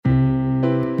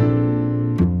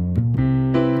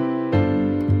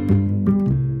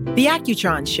The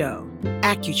Accutron Show.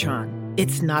 Accutron.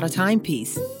 It's not a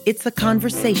timepiece. It's a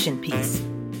conversation piece.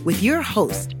 With your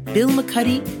host, Bill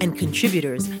McCuddy, and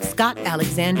contributors Scott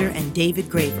Alexander and David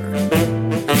Graver.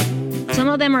 Some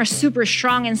of them are super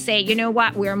strong and say, you know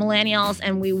what, we're millennials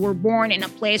and we were born in a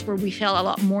place where we feel a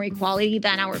lot more equality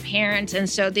than our parents. And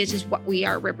so this is what we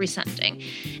are representing.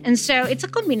 And so it's a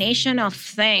combination of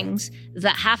things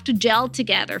that have to gel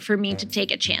together for me to take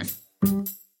a chance.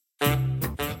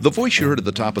 The voice you heard at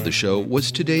the top of the show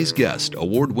was today's guest,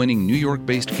 award-winning New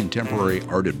York-based contemporary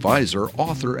art advisor,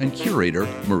 author, and curator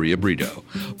Maria Brito.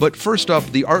 But first up,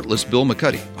 the artless Bill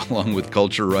McCuddy, along with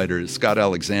culture writer Scott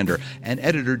Alexander and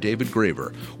editor David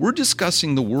Graver. We're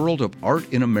discussing the world of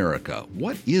art in America.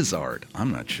 What is art?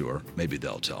 I'm not sure. Maybe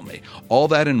they'll tell me. All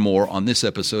that and more on this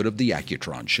episode of The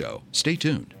Accutron Show. Stay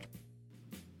tuned.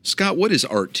 Scott, what is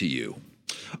art to you?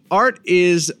 Art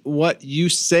is what you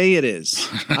say it is.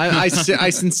 I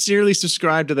sincerely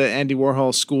subscribe to the Andy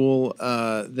Warhol school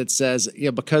that says,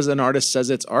 because an artist says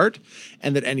it's art,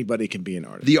 and that anybody can be an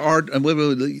artist. The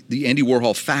Andy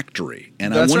Warhol factory.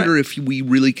 And I wonder if we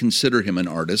really consider him an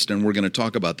artist, and we're going to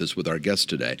talk about this with our guest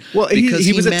today. Well, because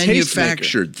he was a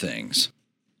manufactured things.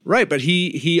 Right, but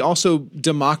he also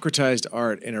democratized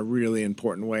art in a really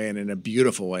important way and in a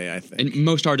beautiful way, I think. And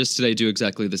most artists today do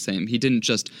exactly the same. He didn't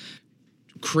just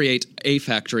create a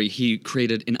factory, he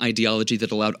created an ideology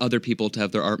that allowed other people to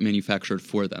have their art manufactured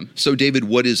for them. So, David,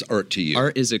 what is art to you?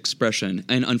 Art is expression,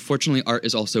 and unfortunately, art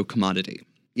is also commodity.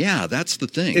 Yeah, that's the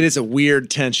thing. It is a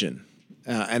weird tension.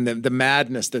 And the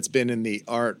madness that's been in the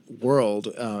art world,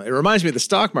 it reminds me of the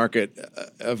stock market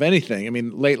of anything. I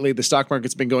mean, lately the stock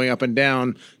market's been going up and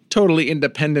down, totally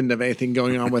independent of anything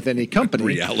going on with any company.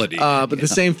 Reality. But the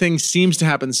same thing seems to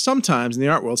happen sometimes in the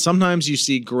art world. Sometimes you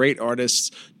see great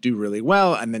artists do really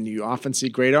well, and then you often see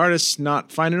great artists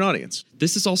not find an audience.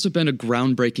 This has also been a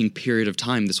groundbreaking period of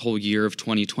time, this whole year of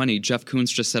 2020. Jeff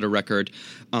Koons just set a record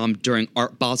during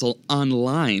Art Basel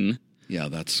online. Yeah,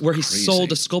 that's where crazy. He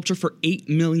sold a sculpture for $8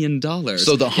 million.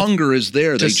 So the hunger is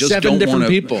there. They just seven don't different want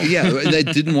people. Yeah, they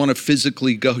didn't want to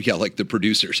physically go. Yeah, like the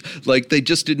producers. Like they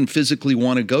just didn't physically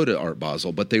want to go to Art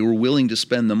Basel, but they were willing to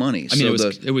spend the money. I mean,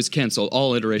 it was canceled.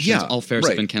 All iterations, all fairs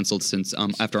have been canceled since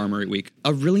after Armory Week.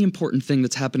 A really important thing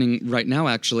that's happening right now,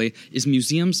 actually, is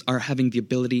museums are having the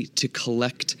ability to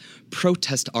collect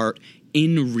protest art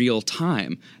in real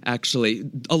time. Actually,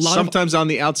 sometimes on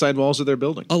the outside walls of their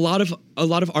building. A lot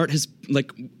of art has,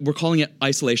 like, we're calling it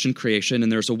isolation creation, and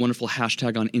there's a wonderful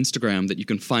hashtag on Instagram that you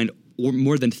can find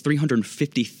more than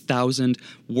 350,000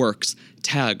 works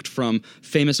tagged from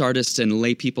famous artists and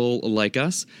lay people like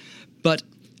us. But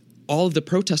all of the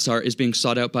protest art is being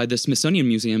sought out by the Smithsonian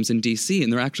Museums in D.C.,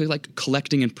 and they're actually like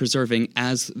collecting and preserving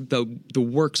as the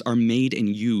works are made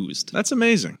and used. That's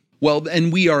amazing. Well,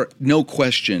 and we are, no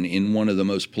question, in one of the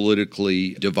most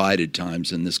politically divided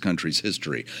times in this country's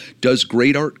history. Does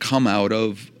great art come out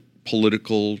of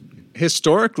political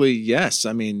historically? Yes.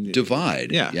 I mean,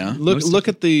 divide. Yeah. Look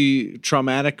at the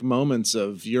traumatic moments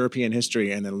of European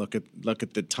history, and then look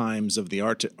at the times of the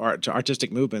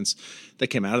artistic movements that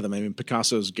came out of them. I mean,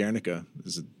 Picasso's Guernica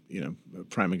is a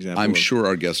prime example. I'm sure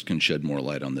our guest can shed more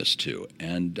light on this too.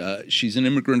 And she's an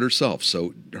immigrant herself,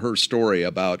 so her story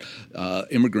about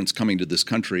immigrants coming to this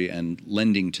country and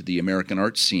lending to the American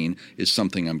art scene is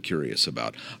something I'm curious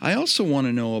about. I also want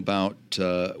to know about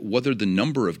whether the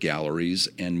number of galleries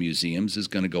and museums is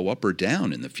going to go up or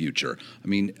down in the future. I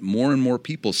mean, more and more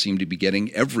people seem to be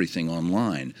getting everything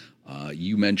online.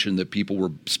 You mentioned that people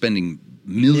were spending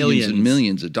millions and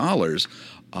millions of dollars.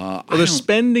 They're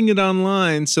spending it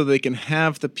online so they can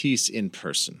have the piece in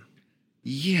person.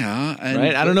 Yeah.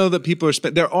 Right? I don't know that people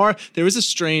are there is a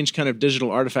strange kind of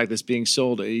digital artifact that's being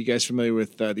sold. Are you guys familiar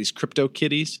with these crypto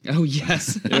kitties? Oh,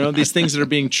 yes. These things that are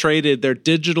being traded. They're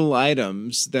digital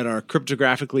items that are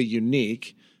cryptographically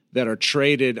unique that are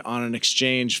traded on an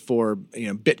exchange for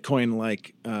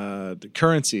Bitcoin-like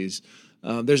currencies.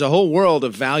 There's a whole world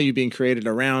of value being created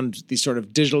around these sort of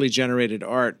digitally generated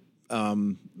art.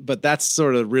 But that's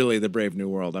sort of really the brave new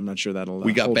world. I'm not sure that'll.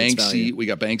 We got hold its Banksy. value. We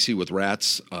got Banksy with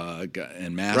rats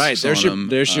and masks. Right. There's on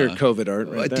there's them. your COVID art.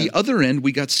 Right at there. the other end,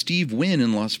 we got Steve Wynn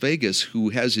in Las Vegas, who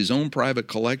has his own private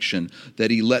collection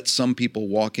that he lets some people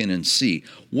walk in and see.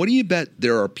 What do you bet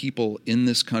there are people in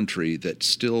this country that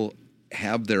still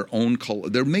have their own?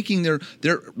 They're making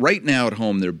they're right now at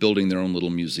home. They're building their own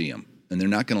little museum. And they're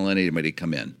not going to let anybody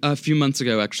come in. A few months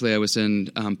ago, actually, I was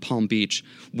in Palm Beach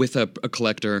with a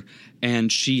collector, and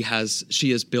she has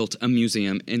built a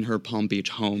museum in her Palm Beach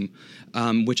home,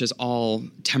 which is all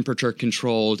temperature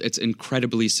controlled. It's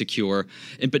incredibly secure.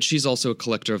 But she's also a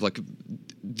collector of like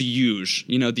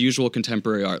the usual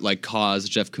contemporary art, like KAWS,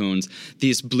 Jeff Koons,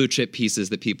 these blue chip pieces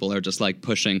that people are just like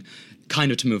pushing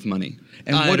kind of to move money.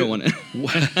 And I don't want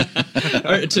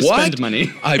to spend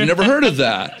money. I've never heard of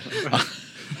that.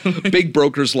 Big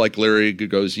brokers like Larry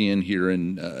Gagosian here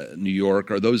in New York,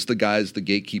 are those the guys, the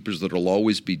gatekeepers that will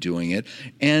always be doing it?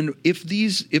 And if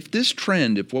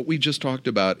what we just talked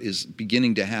about is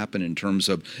beginning to happen in terms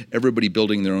of everybody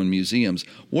building their own museums,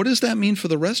 what does that mean for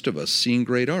the rest of us seeing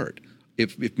great art?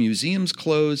 If museums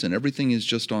close and everything is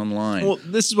just online. Well,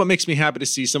 this is what makes me happy to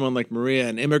see someone like Maria,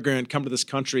 an immigrant, come to this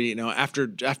country. After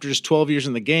just 12 years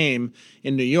in the game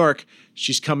in New York,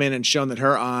 she's come in and shown that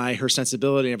her eye, her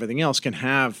sensibility, and everything else can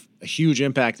have a huge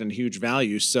impact and huge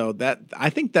value. So that, I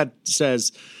think that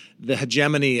says the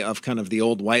hegemony of kind of the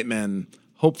old white men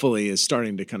hopefully is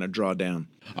starting to kind of draw down.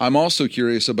 I'm also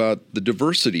curious about the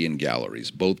diversity in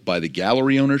galleries, both by the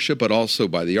gallery ownership but also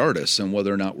by the artists, and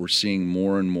whether or not we're seeing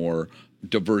more and more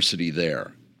diversity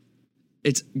there.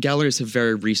 Galleries have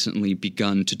very recently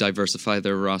begun to diversify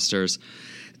their rosters,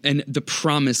 and the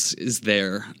promise is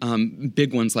there.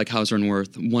 Big ones like Hauser &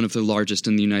 Wirth, one of the largest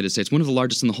in the United States, one of the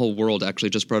largest in the whole world,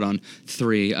 actually just brought on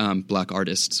 3 black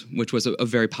artists, which was a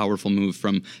very powerful move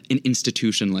from an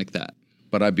institution like that.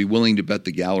 But I'd be willing to bet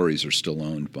the galleries are still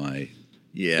owned by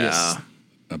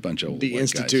a bunch of the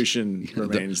institution guys.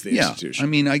 Remains the institution. I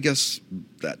mean, I guess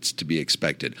that's to be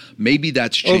expected. Maybe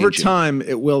that's changing. Over time,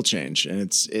 it will change,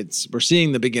 and we're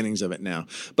seeing the beginnings of it now.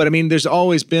 But I mean, there's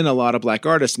always been a lot of black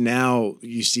artists. Now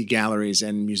you see galleries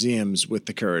and museums with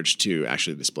the courage to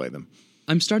actually display them.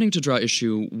 I'm starting to draw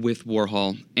issue with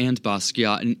Warhol and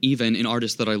Basquiat, and even an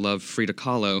artist that I love, Frida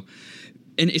Kahlo.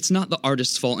 And it's not the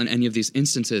artist's fault in any of these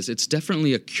instances. It's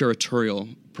definitely a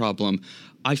curatorial problem.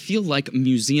 I feel like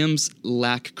museums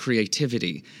lack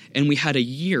creativity. And we had a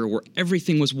year where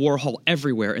everything was Warhol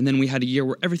everywhere. And then we had a year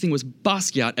where everything was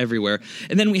Basquiat everywhere.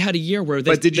 And then we had a year where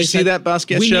But did you see that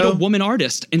Basquiat show? We need a woman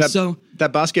artist. And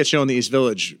that Basquiat show in the East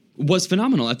Village was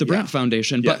phenomenal at the Brito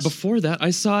Foundation. Yes. But before that, I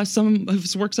saw some of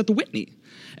his works at the Whitney.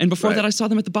 And before that, I saw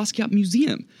them at the Basquiat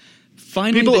Museum.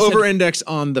 Finally, people over-index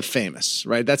on the famous,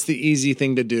 right? That's the easy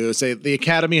thing to do. Say the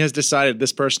Academy has decided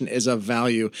this person is of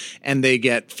value, and they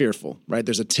get fearful, right?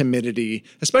 There's a timidity,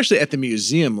 especially at the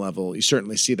museum level. You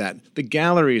certainly see that. The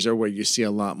galleries are where you see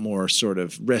a lot more sort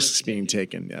of risks being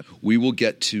taken. Yeah. We will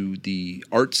get to the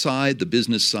art side, the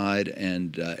business side,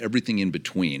 and everything in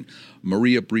between.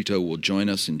 Maria Brito will join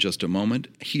us in just a moment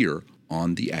here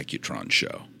on the Accutron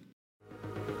Show.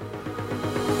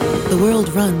 The world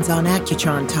runs on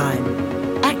Accutron time.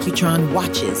 Accutron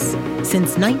watches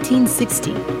since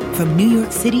 1960, from New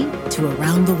York City to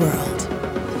around the world.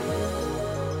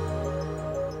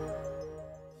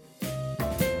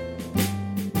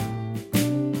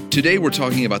 Today we're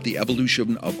talking about the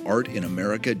evolution of art in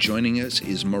America. Joining us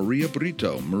is Maria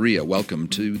Brito. Maria, welcome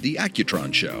to the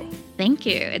Accutron Show. Thank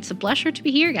you. It's a pleasure to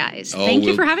be here, guys. Thank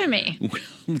you for having me.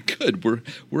 Good.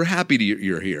 We're happy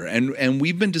you're here, and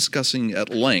we've been discussing at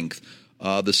length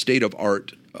the state of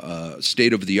art,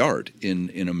 state of the art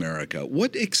in America.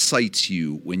 What excites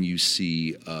you when you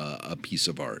see a piece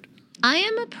of art? I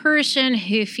am a person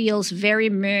who feels very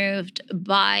moved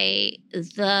by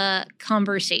the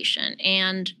conversation.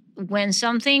 And when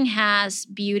something has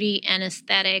beauty and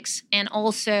aesthetics and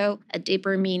also a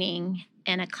deeper meaning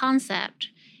and a concept,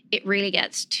 it really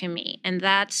gets to me. And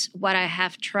that's what I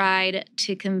have tried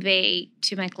to convey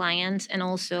to my clients and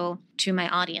also to my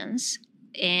audience.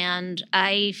 And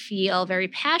I feel very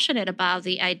passionate about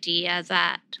the idea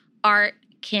that art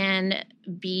can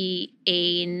be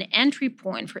an entry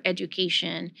point for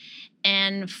education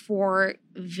and for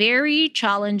very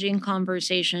challenging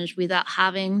conversations without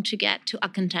having to get to a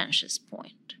contentious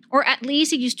point. Or at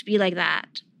least it used to be like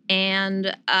that.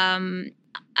 And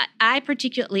I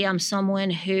particularly am someone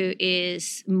who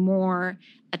is more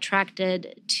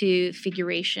attracted to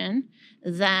figuration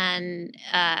than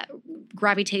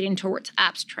gravitating towards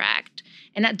abstract.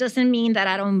 And that doesn't mean that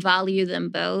I don't value them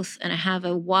both. And I have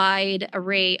a wide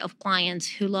array of clients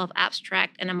who love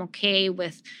abstract, and I'm okay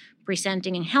with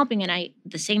presenting and helping. And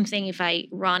the same thing if I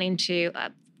run into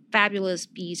a fabulous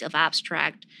piece of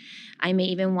abstract, I may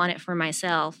even want it for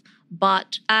myself.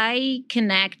 But I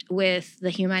connect with the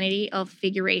humanity of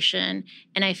figuration,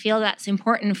 and I feel that's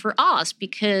important for us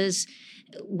because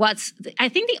I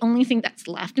think the only thing that's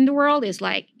left in the world is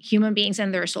like human beings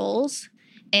and their souls.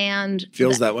 And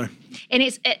feels that way. And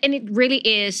it really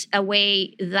is a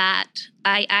way that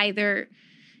I either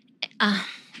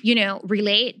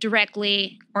relate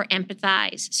directly or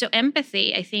empathize. So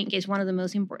empathy, I think, is one of the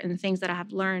most important things that I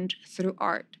have learned through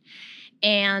art.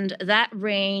 And that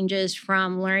ranges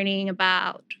from learning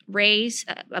about race,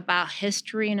 about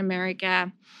history in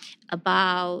America,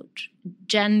 about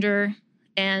gender,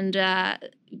 and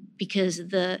because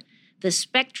the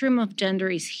spectrum of gender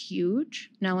is huge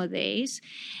nowadays.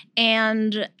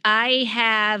 And I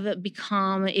have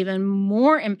become even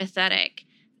more empathetic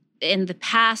in the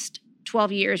past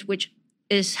 12 years, which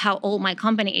is how old my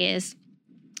company is,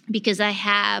 because I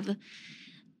have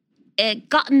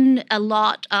gotten a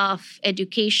lot of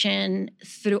education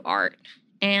through art.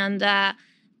 And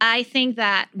I think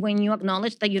that when you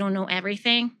acknowledge that you don't know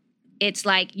everything, it's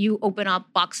like you open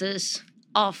up boxes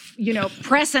of,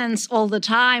 presence all the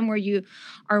time where you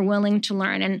are willing to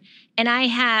learn. And I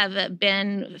have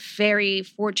been very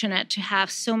fortunate to have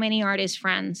so many artist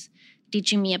friends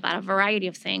teaching me about a variety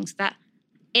of things that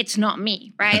it's not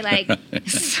me, right? Like,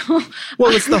 so.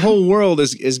 Well, it's the whole world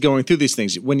is going through these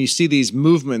things. When you see these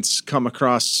movements come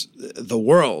across the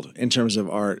world in terms of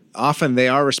art, often they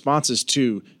are responses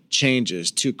to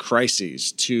changes, to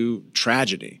crises, to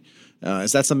tragedy.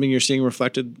 Is that something you're seeing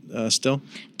reflected still?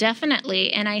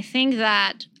 Definitely. And I think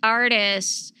that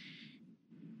artists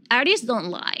don't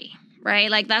lie,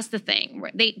 right? Like, that's the thing.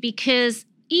 Because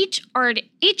each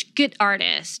good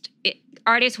artist,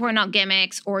 artists who are not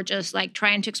gimmicks or just like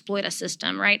trying to exploit a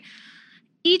system, right?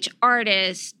 Each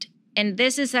artist, and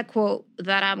this is a quote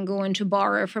that I'm going to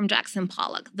borrow from Jackson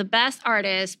Pollock, the best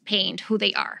artists paint who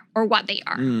they are or what they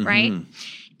are, right?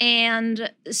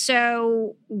 And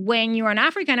so when you're an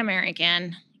African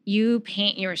American, you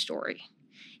paint your story.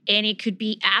 And it could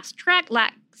be abstract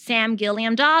like Sam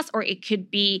Gilliam does, or it could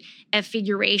be a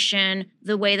figuration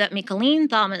the way that Micheline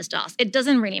Thomas does. It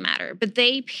doesn't really matter, but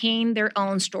they paint their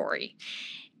own story.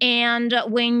 And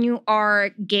when you are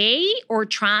gay or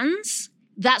trans,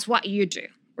 that's what you do,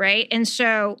 right? And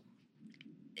so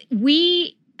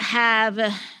we have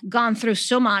gone through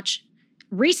so much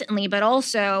recently, but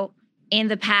also in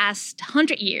the past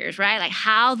 100 years, right? Like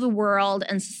how the world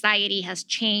and society has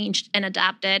changed and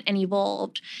adapted and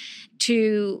evolved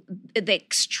to the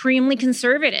extremely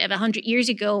conservative 100 years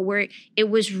ago, where it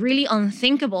was really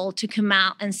unthinkable to come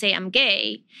out and say I'm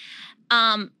gay,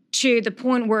 to the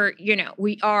point where,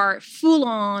 we are full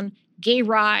on gay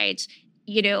rights,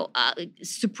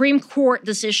 Supreme Court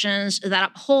decisions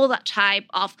that uphold that type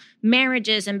of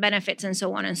marriages and benefits and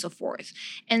so on and so forth.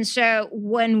 And so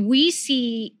when we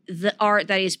see the art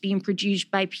that is being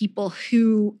produced by people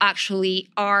who actually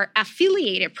are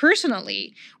affiliated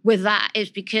personally with that, is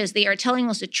because they are telling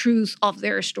us the truth of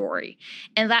their story.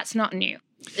 And that's not new.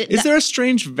 Is there a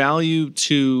strange value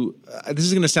to, this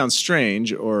is going to sound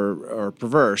strange or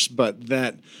perverse, but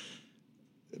that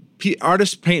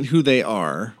artists paint who they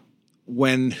are.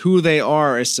 When who they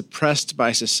are is suppressed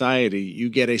by society, you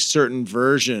get a certain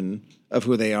version of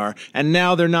who they are. And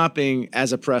now they're not being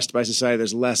as oppressed by society.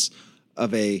 There's less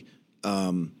of a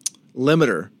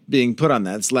limiter being put on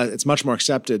that. It's much more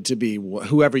accepted to be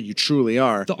whoever you truly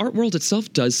are. The art world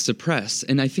itself does suppress,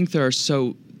 and I think there are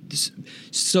so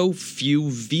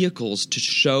few vehicles to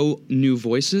show new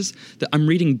voices that I'm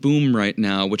reading Boom right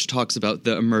now, which talks about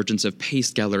the emergence of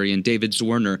Pace Gallery and David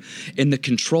Zwirner and the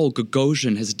control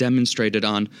Gagosian has demonstrated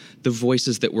on the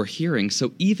voices that we're hearing.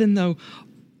 So even though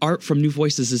art from new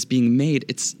voices is being made,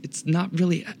 it's not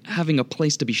really having a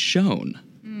place to be shown.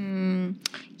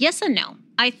 Yes and no.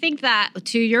 I think that,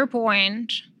 to your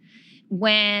point,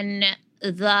 when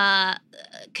the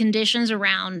conditions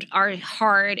around are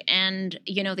hard and,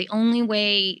 the only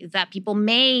way that people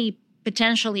may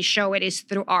potentially show it is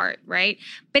through art, right?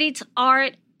 But it's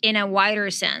art in a wider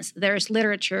sense. There's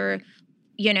literature,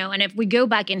 and if we go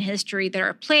back in history, there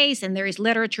are plays and there is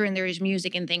literature and there is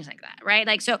music and things like that, right?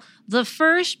 Like, so the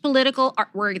first political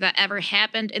artwork that ever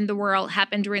happened in the world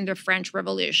happened during the French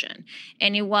Revolution.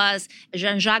 And it was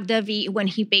Jean-Jacques David when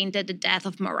he painted the death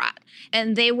of Marat.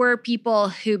 And they were people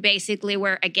who basically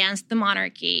were against the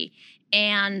monarchy.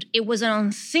 And it was an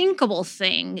unthinkable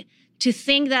thing to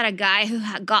think that a guy who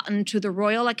had gotten to the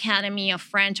Royal Academy of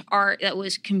French Art that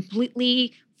was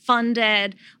completely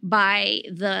funded by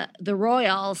the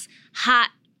royals had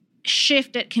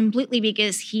shifted completely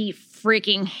because he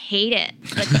freaking hated.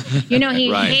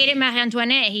 He Right. hated Marie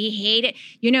Antoinette. He hated,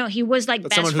 he was like But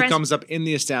best someone who friends. comes up in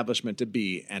the establishment to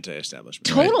be anti-establishment.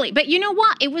 Totally. Right? But you know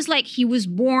what? It was like he was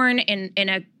born in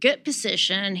a good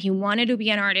position. He wanted to be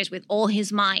an artist with all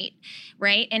his might,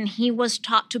 right? And he was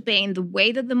taught to paint the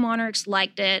way that the monarchs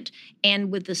liked it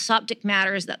and with the subject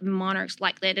matters that the monarchs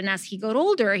liked it. And as he got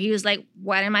older, he was like,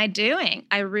 what am I doing?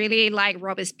 I really like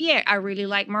Robespierre. I really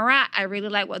like Marat. I really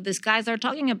like what these guys are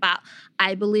talking about.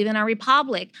 I believe in a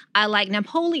Republic. I like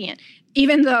Napoleon.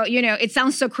 Even though, it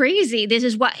sounds so crazy,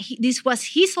 this was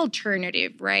his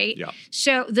alternative, right? Yeah.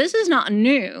 So this is not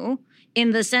new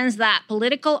in the sense that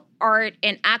political art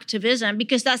and activism,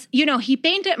 because that's, he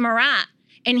painted Marat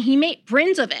and he made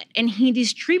prints of it and he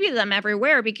distributed them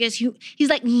everywhere because he's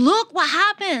like, look what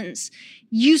happens.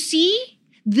 You see?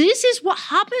 This is what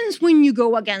happens when you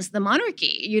go against the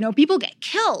monarchy. People get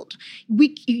killed.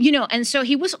 And so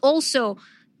he was also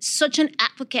such an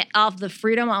advocate of the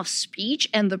freedom of speech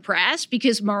and the press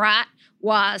because Marat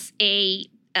was a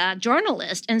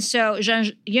journalist. And so,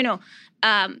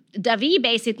 David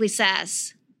basically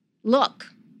says, look,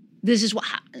 this is what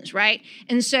happens, right?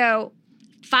 And so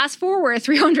fast forward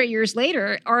 300 years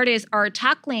later, artists are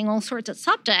tackling all sorts of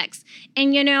subjects.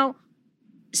 And,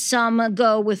 some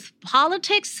go with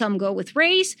politics, some go with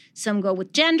race, some go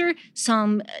with gender,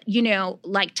 some,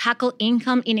 tackle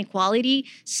income inequality.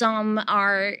 Some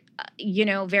are,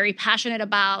 very passionate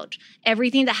about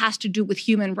everything that has to do with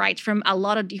human rights from a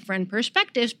lot of different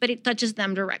perspectives, but it touches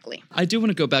them directly. I do want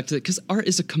to go back to it because art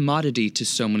is a commodity to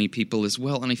so many people as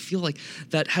well. And I feel like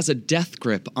that has a death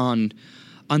grip on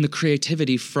the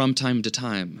creativity from time to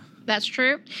time. That's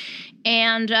true.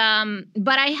 And,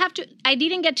 but I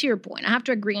didn't get to your point. I have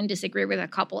to agree and disagree with a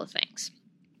couple of things.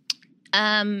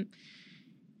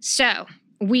 So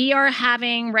we are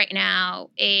having right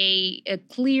now a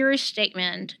clear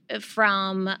statement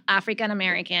from African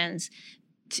Americans.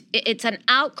 It's an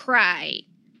outcry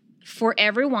for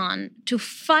everyone to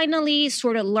finally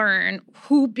sort of learn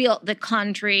who built the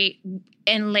country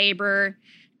and labor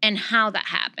and how that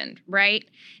happened, right?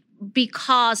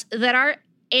 Because there are,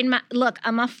 look,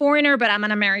 I'm a foreigner, but I'm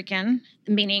an American,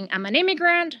 meaning I'm an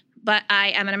immigrant, but I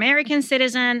am an American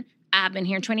citizen. I've been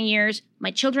here 20 years.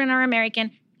 My children are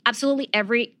American. Absolutely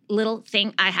every little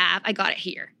thing I have, I got it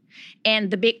here.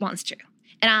 And the big ones too.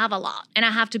 And I have a lot. And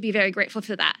I have to be very grateful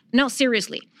for that. No,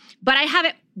 seriously. But I have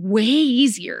it way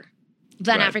easier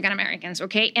than African Americans,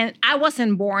 okay? And I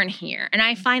wasn't born here. And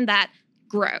I find that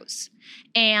gross.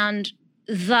 And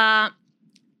my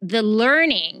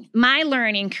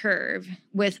learning curve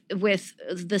with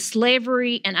the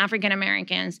slavery and African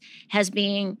Americans has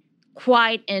been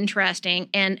quite interesting,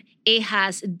 and it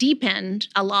has deepened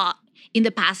a lot in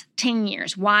the past 10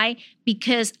 years. Why?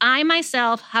 Because I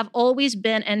myself have always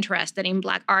been interested in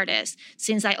Black artists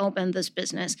since I opened this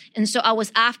business. And so I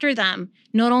was after them,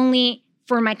 not only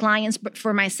for my clients, but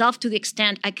for myself to the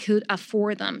extent I could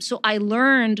afford them. So I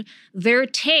learned their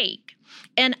take.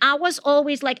 And I was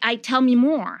always like, tell me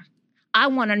more. I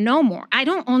want to know more. I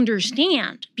don't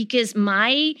understand because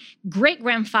my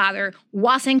great-grandfather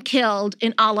wasn't killed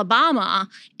in Alabama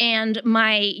and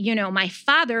my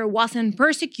father wasn't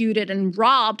persecuted and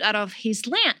robbed out of his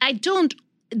land.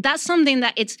 That's something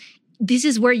that this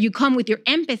is where you come with your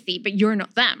empathy, but you're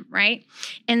not them, right?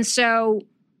 And so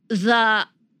the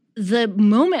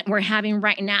moment we're having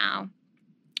right now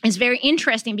is very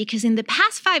interesting because in the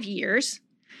past 5 years,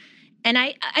 and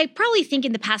I probably think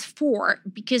in the past 4,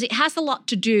 because it has a lot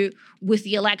to do with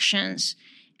the elections,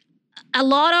 a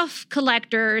lot of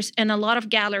collectors and a lot of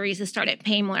galleries have started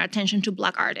paying more attention to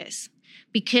Black artists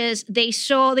because they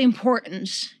saw the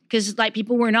importance, because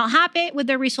people were not happy with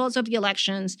the results of the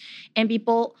elections, and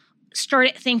people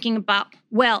started thinking about,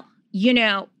 well,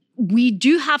 we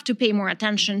do have to pay more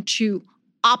attention to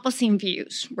opposing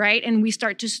views, right? And we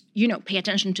start to, pay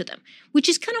attention to them, which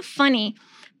is kind of funny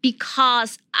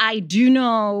because I do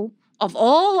know of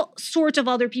all sorts of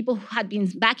other people who had been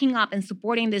backing up and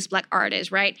supporting these Black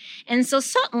artists, right? And so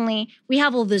suddenly we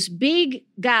have all these big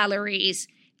galleries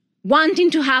wanting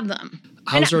to have them.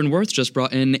 Hauser and Wirth just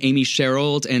brought in Amy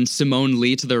Sherald and Simone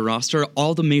Lee to their roster.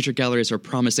 All the major galleries are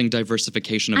promising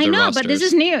diversification of their rosters. But this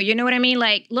is new. You know what I mean?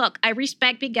 Look, I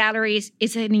respect big galleries.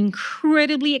 It's an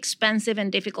incredibly expensive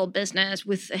and difficult business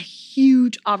with a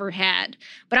huge overhead.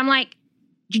 But I'm like,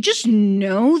 you just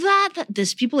know that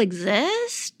these people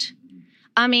exist?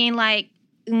 I mean,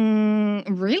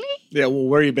 really? Yeah, well,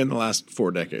 where have you been the last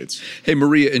 4 decades? Hey,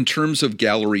 Maria, in terms of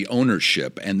gallery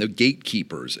ownership and the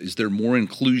gatekeepers, is there more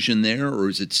inclusion there, or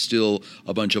is it still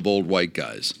a bunch of old white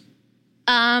guys?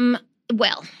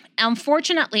 Well,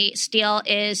 unfortunately, still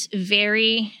is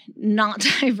very not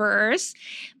diverse,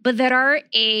 but there are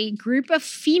a group of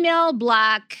female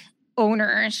Black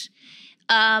owners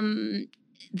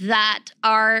that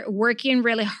are working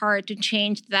really hard to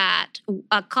change that.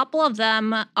 A couple of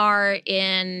them are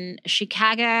in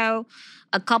Chicago.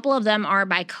 A couple of them are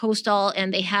bi-coastal,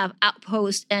 and they have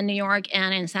outposts in New York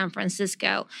and in San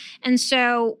Francisco. And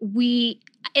so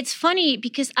it's funny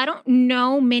because I don't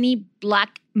know many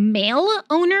Black male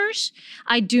owners.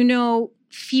 I do know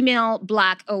female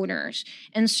Black owners.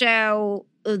 And so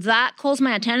that calls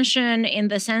my attention in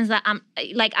the sense that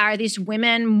are these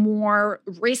women more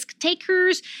risk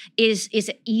takers? Is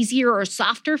it easier or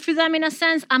softer for them in a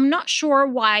sense? I'm not sure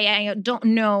why I don't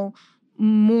know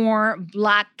more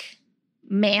Black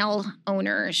male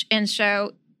owners. And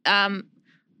so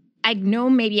I know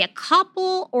maybe a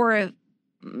couple or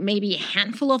maybe a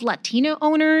handful of Latino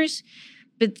owners,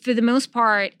 but for the most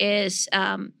part is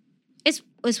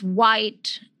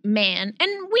white men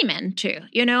and women too.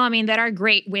 There are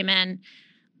great women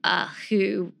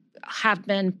who have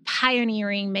been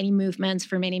pioneering many movements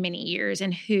for many, many years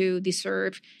and who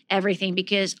deserve everything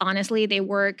because honestly, they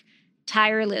work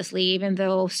tirelessly, even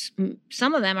though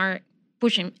some of them are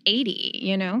pushing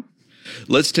 80,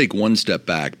 Let's take one step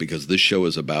back because this show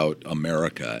is about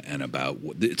America and about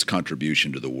its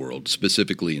contribution to the world,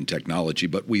 specifically in technology,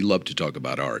 but we love to talk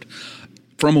about art.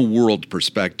 From a world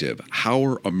perspective, how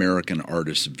are American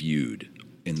artists viewed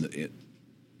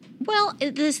Well,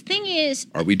 this thing is...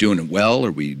 Are we doing it well?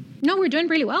 No, we're doing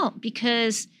really well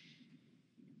because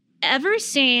ever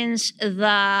since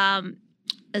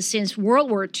World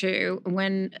War II,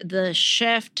 when the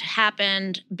shift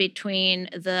happened between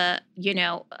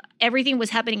everything was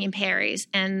happening in Paris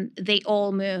and they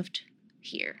all moved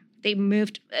here. They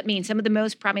moved, some of the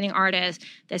most prominent artists,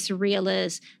 the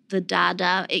Surrealists, the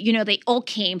Dada, they all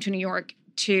came to New York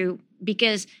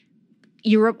because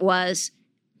Europe was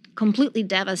completely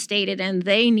devastated and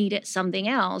they needed something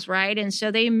else, right? And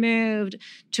so they moved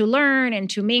to learn and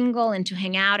to mingle and to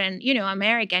hang out. And,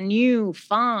 America knew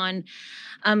fun,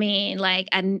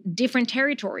 a different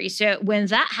territory. So when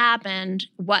that happened,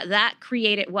 what that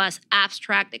created was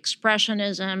abstract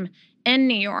expressionism in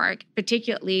New York,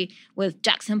 particularly with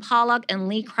Jackson Pollock and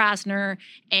Lee Krasner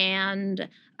and,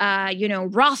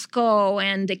 Rothko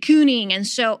and de Kooning. And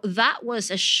so that was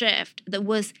a shift that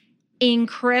was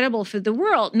incredible for the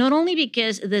world, not only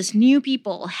because these new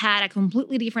people had a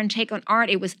completely different take on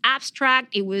art. It was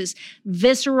abstract, it was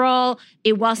visceral,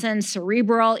 it wasn't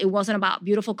cerebral, it wasn't about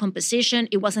beautiful composition,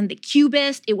 it wasn't the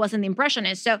Cubist, it wasn't the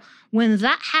Impressionist. So when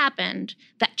that happened,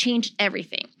 that changed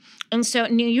everything. And so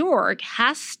New York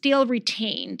has still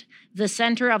retained the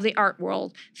center of the art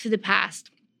world for the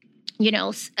past,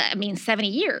 70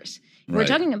 years. We're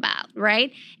talking about,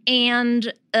 right?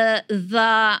 And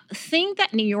the thing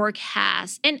that New York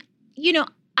has, and,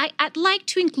 I'd like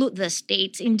to include the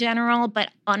states in general, but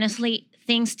honestly,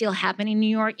 things still happen in New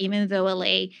York, even though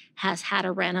LA has had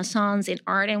a renaissance in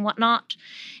art and whatnot.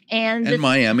 And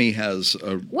Miami has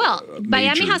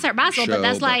Miami has Art Basel, but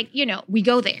that's we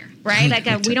go there, right?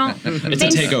 We don't. It's a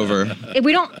takeover.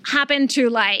 We don't happen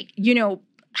to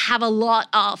have a lot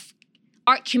of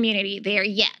art community there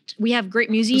yet. We have great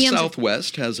museums. The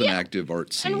Southwest has an active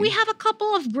art scene. And we have a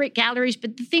couple of great galleries,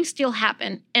 but the things still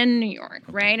happen in New York,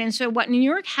 right? And so what New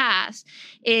York has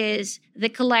is the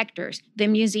collectors, the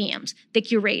museums, the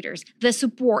curators, the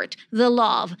support, the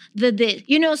love,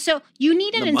 so you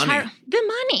need the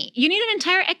money. You need an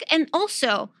entire, and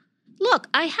also, look,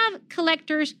 I have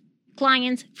collectors,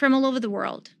 clients from all over the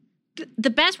world.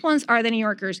 The best ones are the New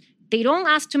Yorkers. They don't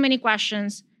ask too many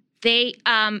questions. They,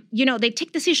 they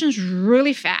take decisions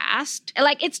really fast.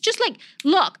 It's just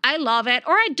look, I love it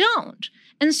or I don't.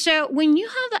 And so when you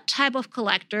have that type of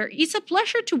collector, it's a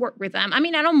pleasure to work with them. I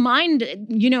don't mind,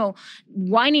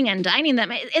 whining and dining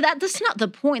them. That's not the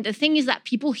point. The thing is that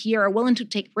people here are willing to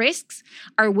take risks,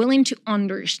 are willing to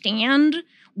understand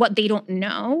what they don't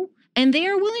know, and they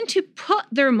are willing to put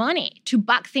their money to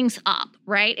back things up,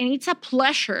 right? And it's a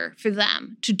pleasure for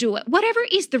them to do it, whatever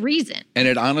is the reason. And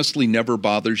it honestly never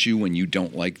bothers you when you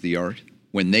don't like the art?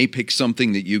 When they pick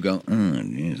something that you go,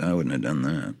 geez, I wouldn't have done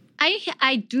that.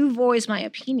 I do voice my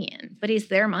opinion, but it's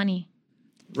their money.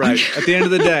 Right. At the end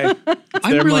of the day,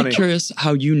 I'm really curious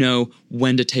how you know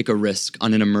when to take a risk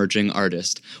on an emerging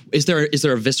artist. Is there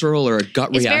a visceral or a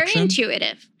gut reaction? It's very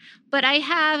intuitive. But I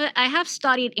have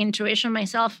studied intuition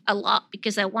myself a lot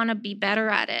because I want to be better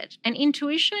at it. And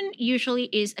intuition usually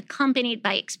is accompanied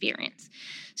by experience.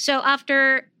 So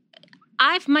after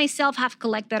I've myself have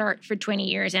collected art for 20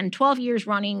 years and 12 years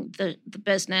running the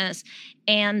business,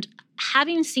 and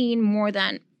having seen more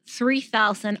than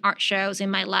 3,000 art shows in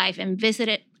my life and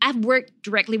visited, I've worked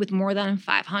directly with more than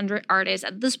 500 artists.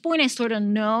 At this point, I sort of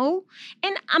know,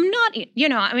 and I'm not,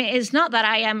 it's not that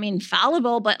I am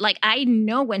infallible, but I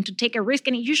know when to take a risk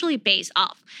and it usually pays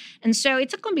off. And so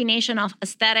it's a combination of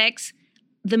aesthetics,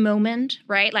 the moment,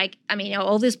 right?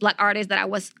 All these Black artists that I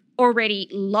was already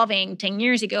loving 10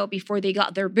 years ago before they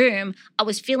got their boom, I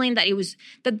was feeling that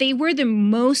they were the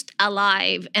most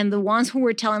alive and the ones who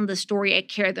were telling the story I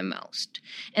care the most.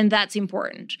 And that's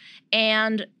important.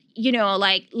 And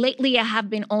like lately I have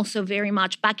been also very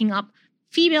much backing up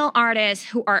female artists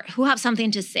who have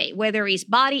something to say, whether it's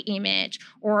body image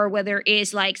or whether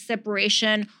it's like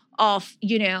separation of,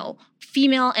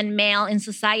 female and male in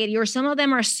society, or some of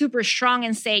them are super strong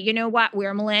and say, you know what,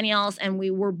 we're millennials and we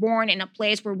were born in a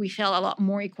place where we felt a lot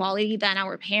more equality than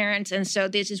our parents. And so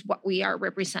this is what we are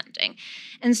representing.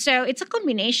 And so it's a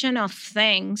combination of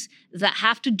things that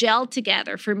have to gel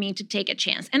together for me to take a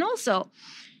chance. And also,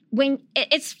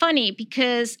 it's funny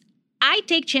because I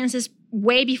take chances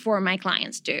way before my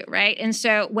clients do, right? And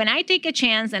so when I take a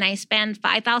chance and I spend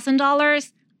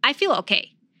 $5,000, I feel okay.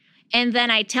 And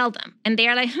then I tell them, and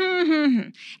they're like,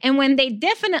 And when they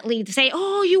definitely say,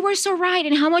 oh, you were so right,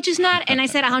 and how much is that? And I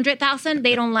said 100,000,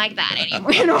 they don't like that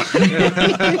anymore. You know what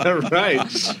I mean?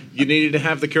 Right. You needed to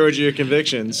have the courage of your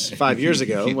convictions 5 years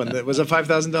ago when it was a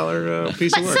 $5,000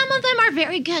 piece of work. But some of them are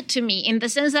very good to me in the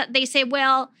sense that they say,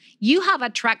 well, you have a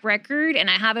track record and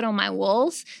I have it on my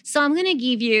walls, so I'm going to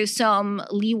give you some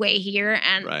leeway here.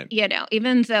 And, right.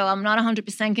 Even though I'm not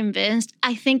 100% convinced,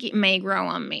 I think it may grow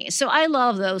on me. So I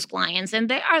love those clients, and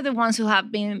they are the ones who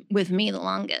have been with me the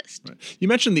longest. Right. You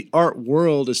mentioned the art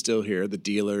world is still here, the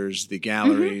dealers, the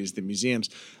galleries, the museums.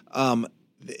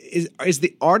 Is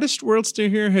the artist world still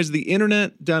here? Has the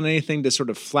internet done anything to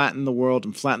sort of flatten the world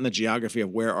and flatten the geography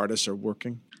of where artists are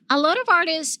working? A lot of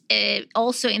artists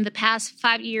also in the past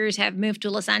 5 years have moved to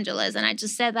Los Angeles. And I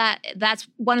just said that that's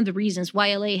one of the reasons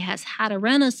why LA has had a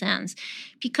renaissance,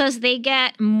 because they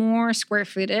get more square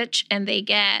footage and they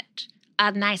get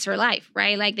a nicer life,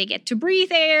 right? Like they get to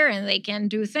breathe air and they can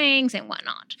do things and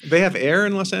whatnot. They have air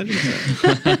in Los Angeles?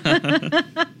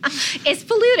 It's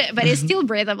polluted, but it's still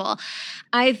breathable.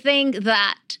 I think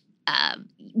that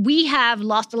we have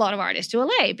lost a lot of artists to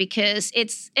LA because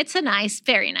it's a nice,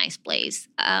 very nice place.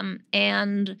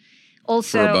 And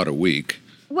also for about a week.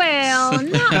 Well,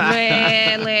 not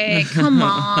really. Come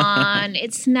on.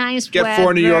 It's nice Get weather.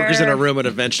 4 New Yorkers in a room and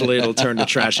eventually it'll turn to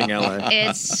trashing LA.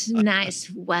 It's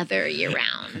nice weather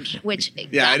year-round, which...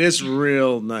 Yeah, it is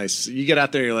real nice. You get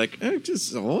out there, you're like,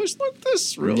 it's always like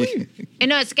this, really?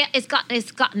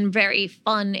 It's gotten very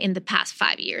fun in the past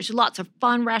 5 years. Lots of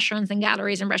fun restaurants and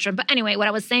galleries and restaurants. But anyway, what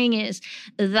I was saying is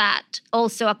that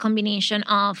also a combination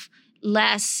of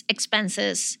less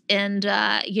expenses and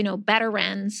better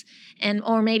rents, and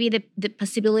or maybe the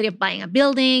possibility of buying a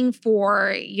building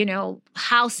for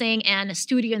housing and a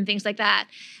studio and things like that.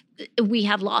 We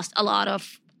have lost a lot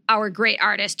of our great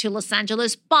artists to Los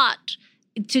Angeles. But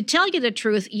to tell you the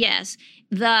truth, yes,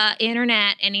 the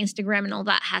internet and Instagram and all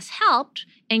that has helped,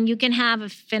 and you can have a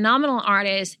phenomenal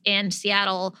artist in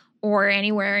Seattle or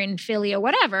anywhere in Philly or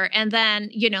whatever, and then,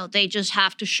 they just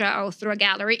have to show through a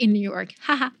gallery in New York.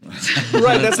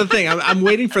 Right, that's the thing. I'm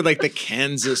waiting for like the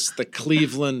Kansas, the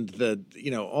Cleveland,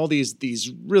 all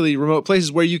these really remote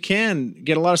places where you can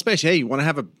get a lot of space. Hey, you want to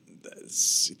have a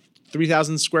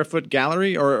 3,000 square foot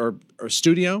gallery or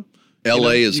studio? LA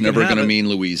is never going to mean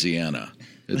Louisiana.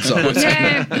 It's always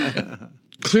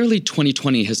Clearly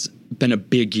 2020 has been a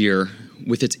big year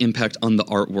with its impact on the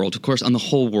art world, of course, on the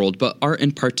whole world, but art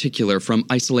in particular, from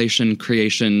isolation,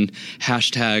 creation,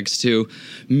 hashtags to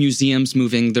museums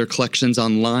moving their collections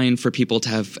online for people to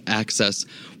have access.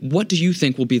 What do you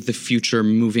think will be the future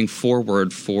moving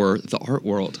forward for the art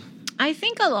world? I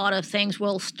think a lot of things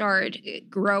will start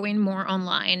growing more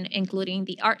online, including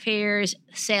the art fairs,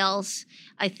 sales.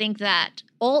 I think that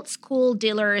old school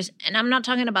dealers, and I'm not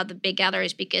talking about the big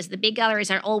galleries because the big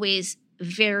galleries are always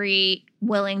very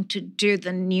willing to do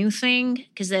the new thing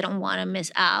because they don't want to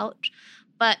miss out.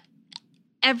 But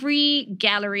every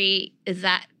gallery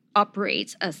that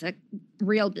operates as a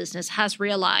real business has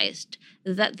realized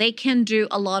that they can do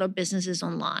a lot of businesses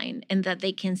online and that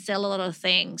they can sell a lot of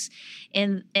things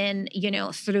and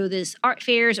through these art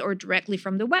fairs or directly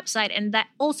from the website. And that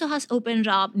also has opened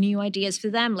up new ideas for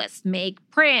them. Let's make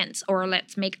prints or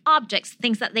let's make objects,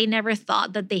 things that they never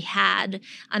thought that they had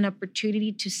an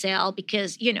opportunity to sell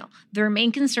because, their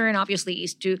main concern obviously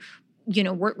is to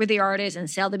work with the artists and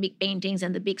sell the big paintings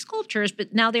and the big sculptures.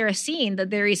 But now they're seeing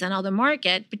that there is another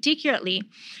market, particularly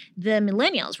the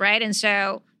millennials, right? And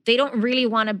so they don't really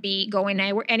want to be going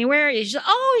anywhere. It's just,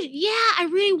 oh, yeah, I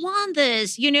really want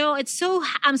this.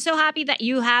 I'm so happy that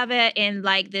you have it in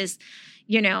like this,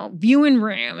 viewing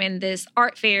room in this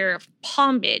art fair of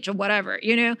Palm Beach or whatever,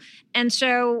 And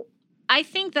so I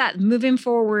think that moving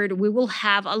forward, we will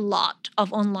have a lot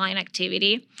of online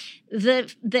activity.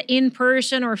 The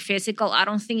in-person or physical, I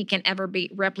don't think it can ever be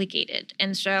replicated.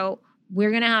 And so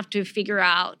we're going to have to figure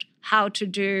out how to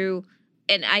do,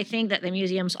 and I think that the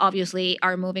museums obviously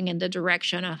are moving in the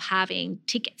direction of having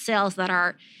ticket sales that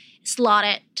are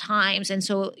slotted times. And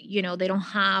so, they don't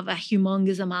have a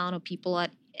humongous amount of people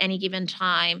at any given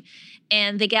time.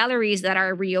 And the galleries that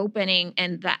are reopening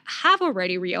and that have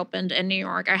already reopened in New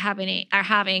York are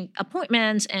having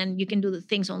appointments, and you can do the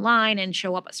things online and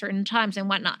show up at certain times and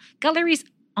whatnot. Galleries,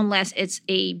 unless it's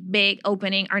a big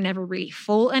opening, are never really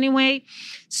full anyway.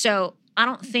 So I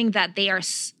don't think that they are.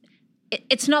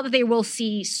 It's not that they will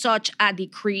see such a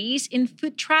decrease in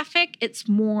foot traffic. It's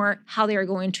more how they are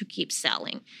going to keep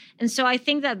selling. And so I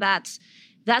think that that's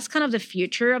kind of the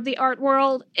future of the art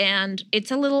world. And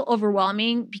it's a little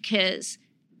overwhelming because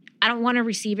I don't want to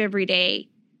receive every day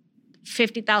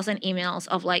 50,000 emails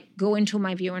of go into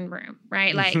my viewing room,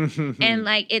 right? And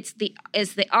it's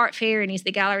the art fair and it's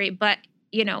the gallery, but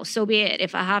so be it.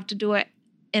 If I have to do it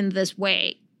in this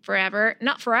way forever,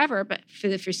 not forever, but for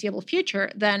the foreseeable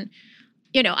future, then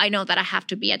I know that I have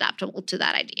to be adaptable to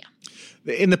that idea.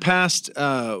 In the past,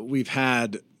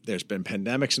 there's been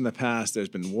pandemics in the past, there's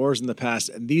been wars in the past,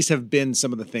 and these have been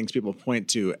some of the things people point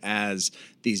to as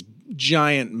these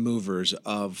giant movers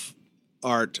of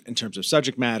art in terms of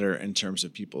subject matter, in terms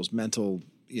of people's mental,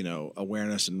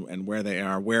 awareness and where they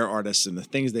are, where artists and the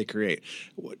things they create.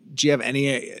 Do you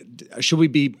have should we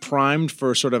be primed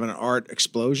for sort of an art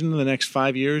explosion in the next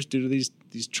 5 years due to these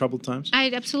troubled times?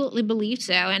 I absolutely believe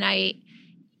so. And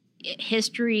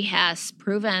history has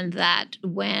proven that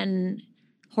when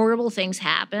horrible things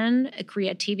happen,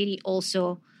 creativity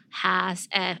also has,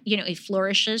 it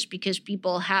flourishes because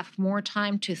people have more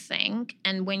time to think.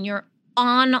 And when you're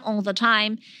on all the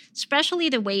time, especially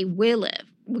the way we live,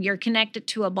 we are connected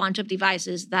to a bunch of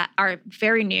devices that are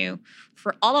very new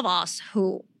for all of us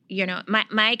who,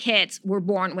 my kids were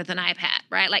born with an iPad,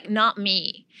 right? Not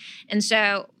me. And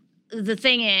so the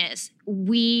thing is,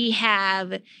 we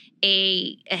have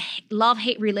a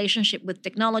love-hate relationship with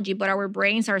technology, but our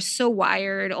brains are so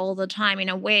wired all the time in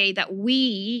a way that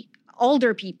we,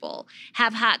 older people,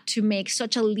 have had to make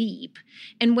such a leap.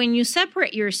 And when you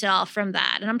separate yourself from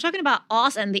that, and I'm talking about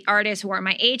us and the artists who are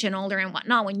my age and older and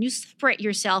whatnot, when you separate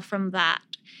yourself from that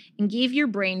and give your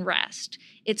brain rest,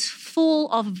 it's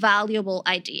full of valuable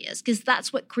ideas, because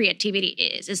that's what creativity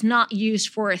is. It's not used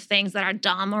for things that are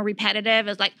dumb or repetitive.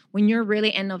 It's when you're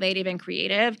really innovative and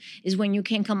creative is when you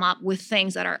can come up with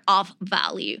things that are of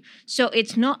value. So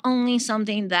it's not only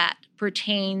something that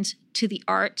pertains to the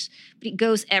arts, but it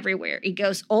goes everywhere. It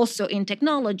goes also in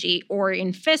technology or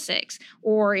in physics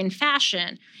or in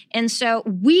fashion. And so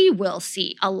we will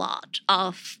see a lot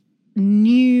of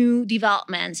new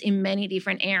developments in many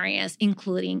different areas,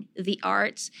 including the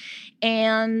arts.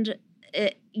 And,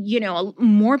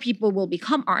 more people will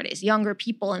become artists, younger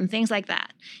people and things like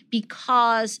that,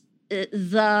 because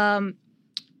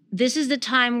this is the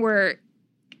time where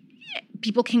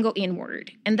people can go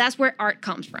inward, and that's where art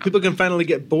comes from. People can finally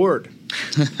get bored.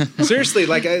 Seriously,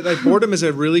 boredom is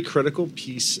a really critical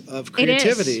piece of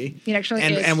creativity. It actually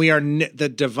is. And we are the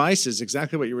devices.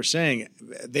 Exactly what you were saying.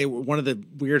 One of the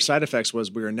weird side effects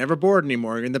was we were never bored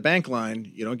anymore. You're in the bank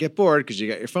line. You don't get bored because you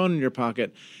got your phone in your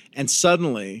pocket. And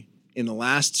suddenly, in the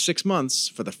last 6 months,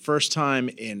 for the first time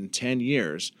in 10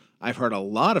 years, I've heard a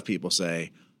lot of people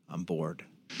say, "I'm bored."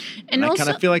 And I kind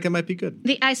of feel like that might be good.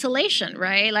 The isolation,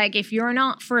 right? If you're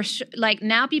not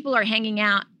now people are hanging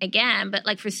out again,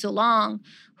 but for so long,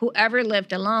 whoever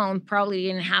lived alone probably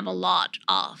didn't have a lot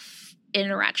of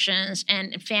interactions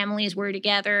and families were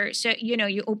together. So,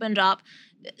 you opened up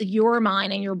your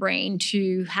mind and your brain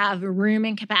to have room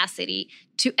and capacity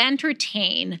to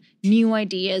entertain new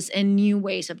ideas and new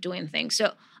ways of doing things.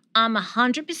 So I'm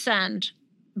 100%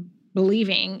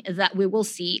 believing that we will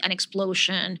see an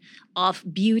explosion of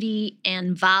beauty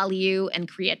and value and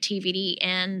creativity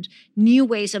and new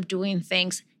ways of doing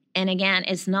things. And again,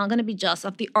 it's not going to be just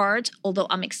of the art, although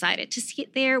I'm excited to see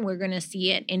it there. We're going to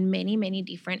see it in many, many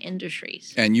different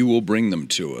industries. And you will bring them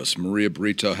to us. Maria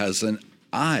Brito has an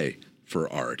eye for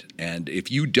art, and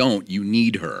if you don't, you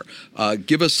need her.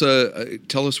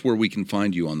 Tell us where we can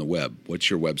find you on the web. What's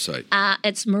your website?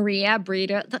 It's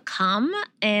mariabrito.com,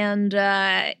 and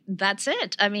that's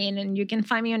it. And you can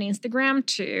find me on Instagram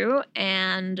too,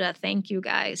 and thank you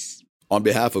guys. On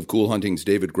behalf of Cool Hunting's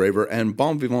David Graver and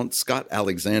Bon Vivant Scott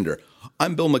Alexander,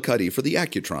 I'm Bill McCuddy for The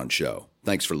Accutron Show.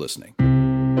 Thanks for listening.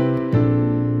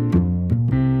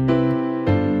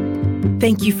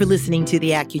 Thank you for listening to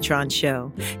The Accutron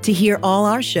Show. To hear all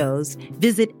our shows,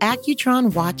 visit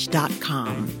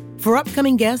accutronwatch.com. For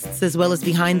upcoming guests as well as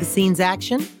behind-the-scenes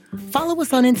action, follow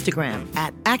us on Instagram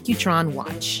at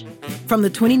AccutronWatch. From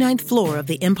the 29th floor of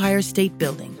the Empire State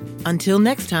Building. Until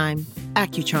next time,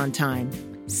 Accutron time.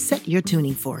 Set your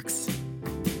tuning forks.